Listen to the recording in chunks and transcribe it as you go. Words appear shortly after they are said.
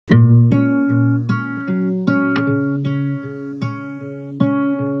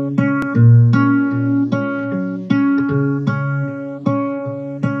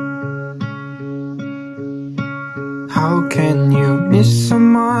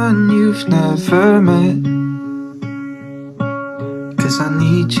someone you've never met. 'Cause I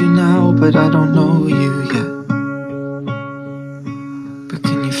need you now, but I don't know you yet. But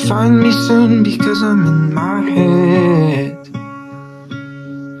can you find me soon, because I'm in my head.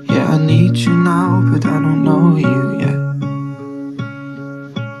 Yeah, I need you now, but I don't know you yet.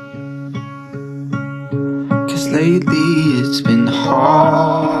 'Cause lately it's been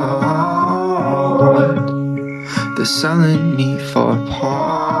hard. They're selling me for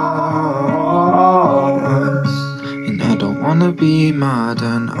parts, and I don't wanna be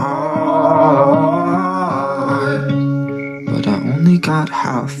modern art, but I only got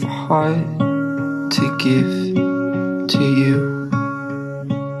half a heart to give to you.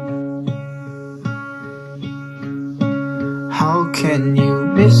 How can you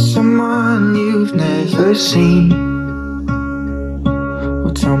miss someone you've never seen?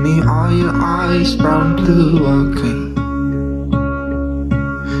 Well, tell me, are your eyes brown, blue, or green?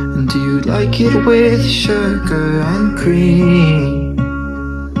 And do you like it with sugar and cream?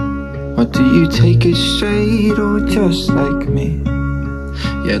 Or do you take it straight, or just like me?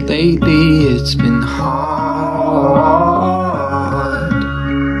 Yeah, lately it's been hard.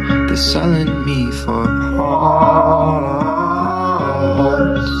 They're selling me for parts,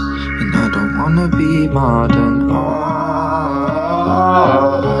 and I don't wanna be modern art,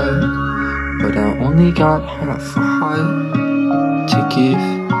 but I only got half a heart to give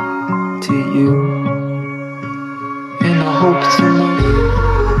to you. And I hope to love.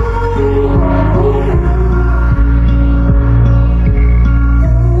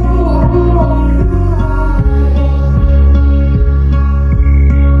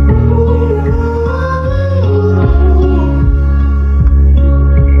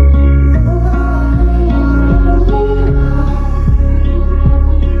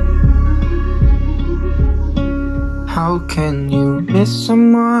 How can you miss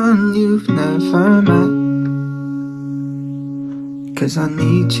someone you've never met? 'Cause I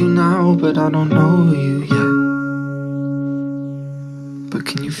need you now, but I don't know you yet. But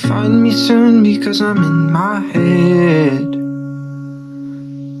can you find me soon, because I'm in my head.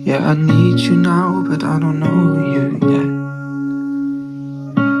 Yeah, I need you now, but I don't know you yet.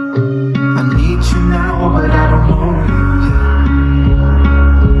 I need you now, but I don't know you yet.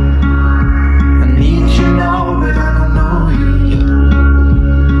 I need you now, but I don't know you yet.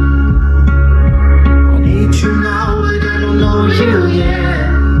 I need you now, but I don't know you yet.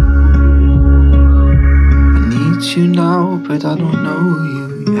 I need you now, but I don't know you.